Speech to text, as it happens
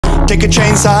Take a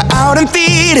chainsaw out and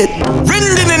feed it.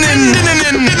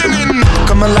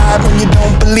 Come alive when you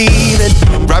don't believe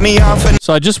it. Write me off and...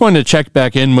 So I just wanted to check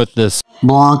back in with this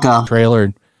Blanca trailer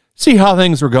and see how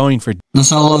things were going for the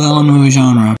solo villain movie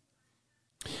genre.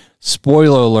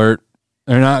 Spoiler alert,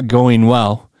 they're not going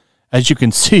well. As you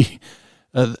can see,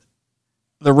 the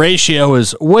ratio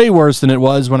is way worse than it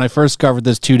was when I first covered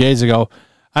this 2 days ago.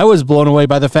 I was blown away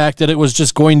by the fact that it was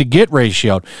just going to get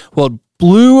ratioed. Well, it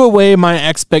blew away my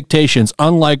expectations.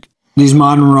 Unlike these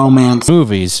modern romance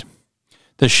movies,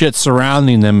 the shit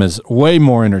surrounding them is way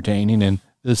more entertaining, and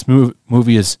this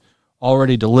movie is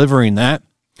already delivering that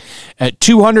at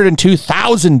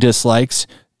 202,000 dislikes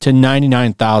to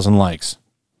 99,000 likes.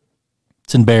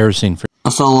 It's embarrassing for a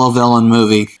solo villain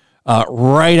movie.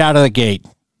 Right out of the gate,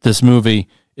 this movie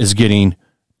is getting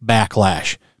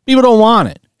backlash. People don't want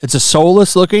it. It's a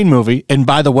soulless looking movie. And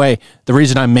by the way, the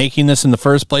reason I'm making this in the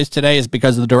first place today is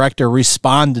because the director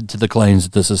responded to the claims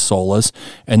that this is soulless,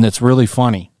 and that's really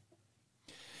funny.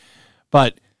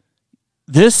 But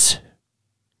this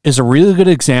is a really good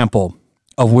example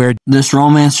of where this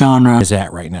romance genre is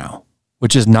at right now,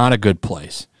 which is not a good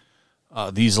place.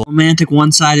 These romantic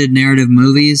one-sided narrative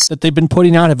movies that they've been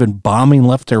putting out have been bombing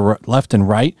left and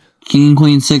right. King and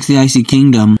Queen 6, The Icy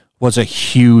Kingdom was a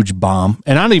huge bomb.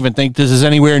 And I don't even think this is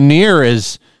anywhere near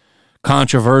as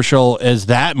controversial as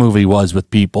that movie was with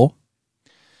people.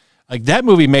 Like, that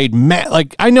movie made,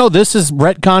 like, I know this is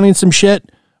retconning some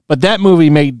shit, but that movie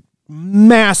made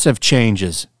massive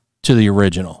changes to the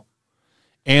original.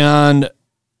 And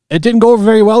it didn't go over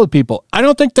very well with people. I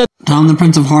don't think that Tom the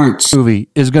Prince of Hearts movie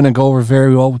is going to go over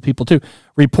very well with people too.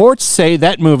 Reports say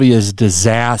that movie is a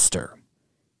disaster.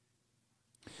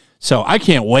 So I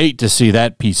can't wait to see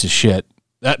that piece of shit.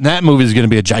 That movie is going to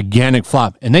be a gigantic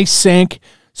flop. And they sank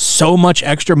so much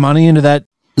extra money into that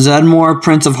Zedmore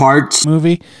Prince of Hearts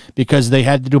movie because they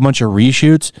had to do a bunch of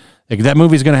reshoots. Like, that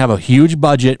movie is going to have a huge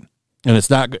budget, and it's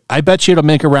not. I bet you it'll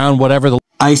make around whatever the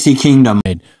Icy Kingdom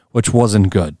made, which wasn't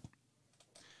good.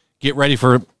 Get ready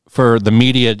for the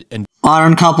media and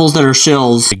modern couples that are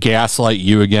shills to gaslight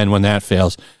you again when that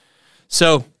fails.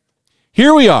 So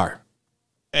here we are.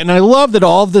 And I love that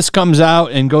all of this comes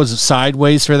out and goes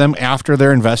sideways for them after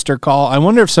their investor call. I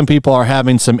wonder if some people are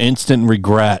having some instant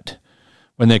regret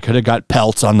when they could have got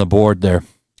pelts on the board there.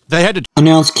 They had to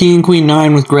announce King and Queen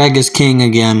 9 with Greg as king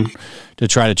again to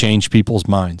try to change people's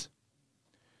minds.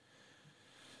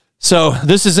 So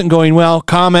this isn't going well.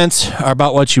 Comments are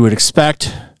about what you would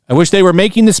expect. I wish they were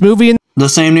making this movie in the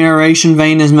same narration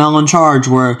vein as Mel in Charge,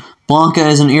 where Blanca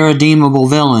is an irredeemable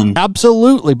villain.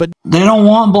 Absolutely, but they don't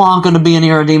want Blanca to be an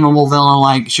irredeemable villain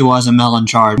like she was in Mel in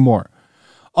Charge. More.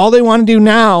 All they want to do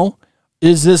now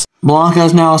is this. Blanca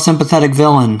is now a sympathetic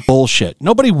villain. Bullshit.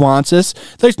 Nobody wants this.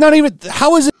 There's not even.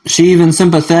 How is it? She even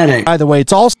sympathetic. By the way,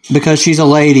 it's all because she's a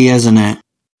lady, isn't it?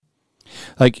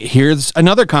 Like, here's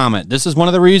another comment. This is one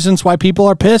of the reasons why people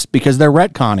are pissed, because they're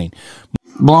retconning.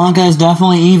 Blanca is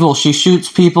definitely evil. She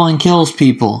shoots people and kills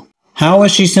people. How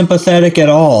is she sympathetic at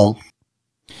all?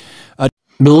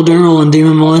 Bill Durrell and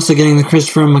Demon Melissa getting the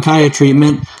Christopher and Micaiah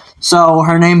treatment. So,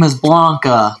 her name is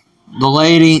Blanca. The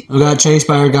lady who got chased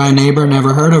by her guy neighbor,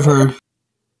 never heard of her.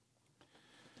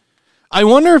 I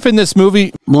wonder if in this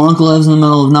movie Blanca lives in the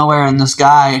middle of nowhere and this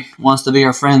guy wants to be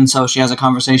her friend, so she has a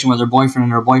conversation with her boyfriend,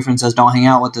 and her boyfriend says, don't hang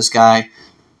out with this guy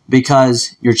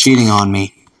because you're cheating on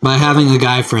me by having a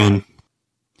guy friend.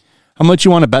 How much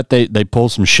you want to bet they pull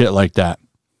some shit like that?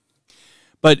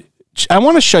 But I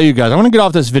want to show you guys. I want to get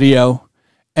off this video,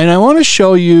 and I want to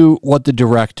show you what the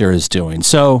director is doing.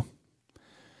 So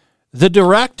the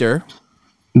director,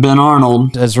 Ben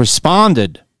Arnold, has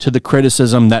responded to the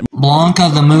criticism that Blanca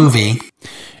the movie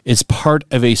is part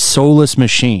of a soulless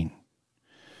machine.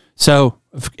 So,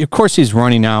 of course, he's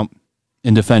running out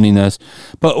and defending this.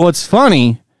 But what's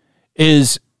funny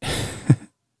is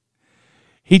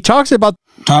he talks about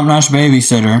Top-Notch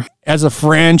Babysitter as a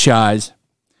franchise,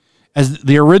 as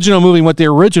the original movie, what the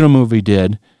original movie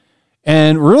did,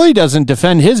 and really doesn't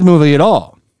defend his movie at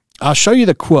all. I'll show you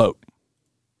the quote.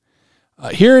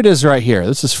 Here it is right here.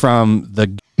 This is from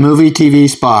the movie TV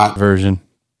spot version.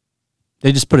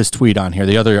 They just put his tweet on here.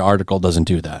 The other article doesn't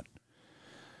do that.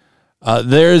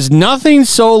 There's nothing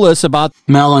soulless about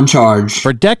Mel in Charge.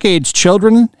 For decades,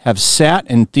 children have sat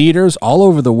in theaters all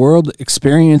over the world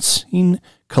experiencing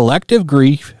collective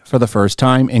grief for the first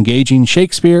time, engaging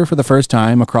Shakespeare for the first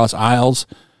time across aisles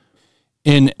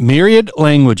in myriad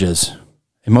languages,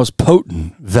 a most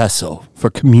potent vessel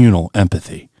for communal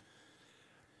empathy.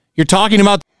 You're talking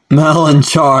about Mel in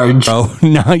Charge. Oh,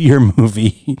 not your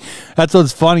movie. That's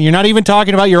what's funny. You're not even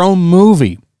talking about your own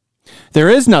movie. There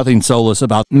is nothing soulless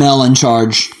about Mel in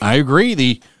Charge. I agree.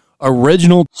 The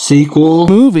original sequel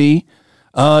movie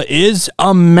is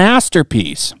a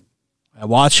masterpiece. I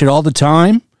watch it all the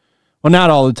time. Well, not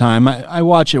all the time. I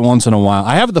watch it once in a while.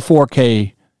 I have the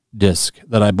 4K disc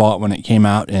that I bought when it came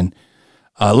out, and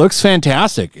it looks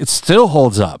fantastic. It still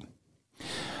holds up.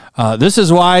 This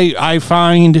is why I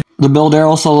find the Bill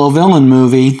Darrell solo villain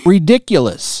movie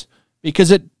ridiculous,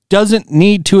 because it doesn't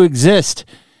need to exist.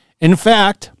 In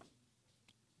fact,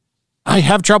 I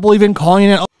have trouble even calling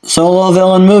it solo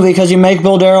villain movie because you make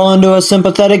Bill Darrell into a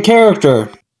sympathetic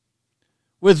character.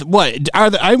 With what? Are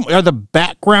the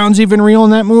backgrounds even real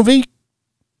in that movie?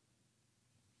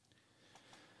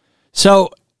 So,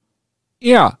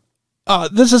 yeah,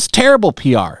 this is terrible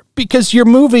PR because your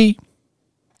movie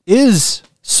is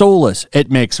soulless. It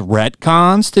makes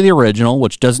retcons to the original,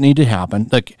 which doesn't need to happen.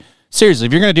 Like, seriously,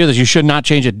 if you're going to do this, you should not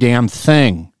change a damn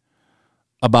thing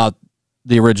about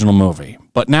the original movie.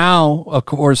 But now, of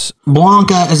course,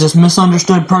 Blanca is this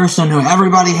misunderstood person who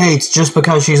everybody hates just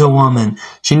because she's a woman.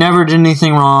 She never did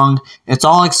anything wrong. It's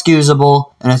all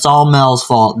excusable, and it's all Mel's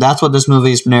fault. That's what this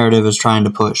movie's narrative is trying to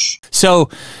push. So,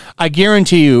 I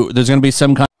guarantee you there's going to be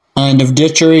some kind of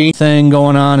ditchery thing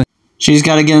going on. She's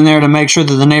got to get in there to make sure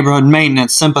that the neighborhood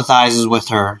maintenance sympathizes with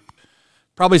her.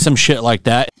 Probably some shit like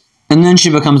that. And then she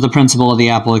becomes the principal of the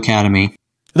Apple Academy.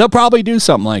 They'll probably do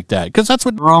something like that because that's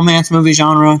what romance movie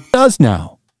genre does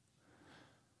now.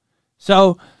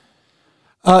 So,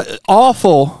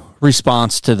 awful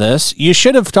response to this. You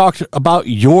should have talked about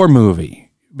your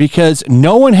movie because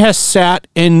no one has sat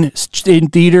in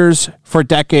theaters for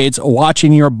decades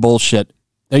watching your bullshit.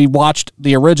 They watched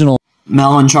the original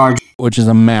Mel in Charge, which is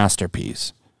a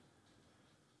masterpiece.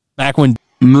 Back when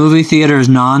movie theaters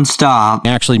nonstop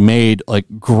actually made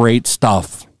like great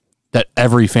stuff that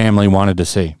every family wanted to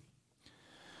see.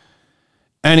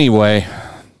 Anyway,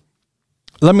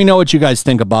 let me know what you guys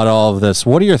think about all of this.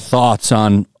 What are your thoughts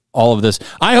on all of this?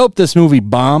 I hope this movie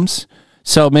bombs,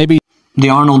 so maybe the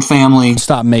Arnold family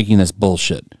stop making this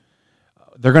bullshit.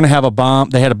 They're going to have a bomb.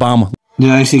 They had a bomb with the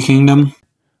Icy Kingdom.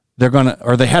 They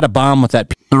had a bomb with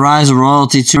that. The Rise of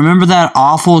Royalty too. Remember that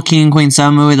awful King Queen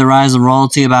 7 movie, The Rise of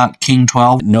Royalty, about King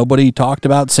 12? Nobody talked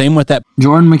about. Same with that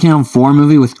Jordan McCallum 4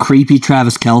 movie with creepy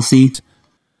Travis Kelce.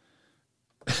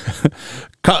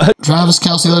 Travis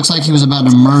Kelce looks like he was about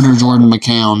to murder Jordan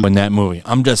McCallum in that movie.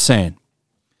 I'm just saying.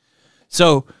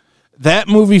 So that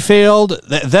movie failed.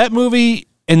 That movie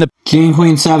in the King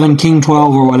Queen 7, King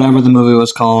 12, or whatever the movie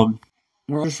was called.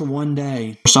 For one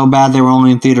day. So bad they were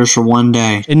only in theaters for one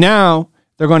day. And now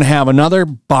they're going to have another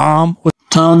bomb with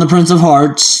Tone, the Prince of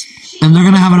Hearts. And they're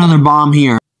going to have another bomb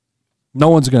here. No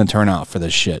one's going to turn out for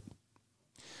this shit.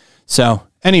 So,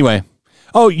 anyway.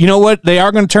 Oh, you know what they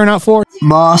are going to turn out for?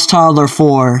 Boss Toddler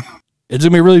 4. It's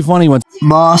going to be really funny when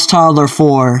Boss Toddler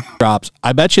 4 drops.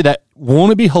 I bet you that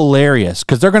won't be hilarious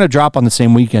because they're going to drop on the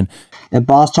same weekend. If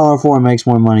Boss Toddler 4 makes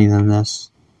more money than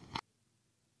this.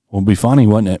 Will be funny,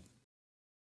 wouldn't it?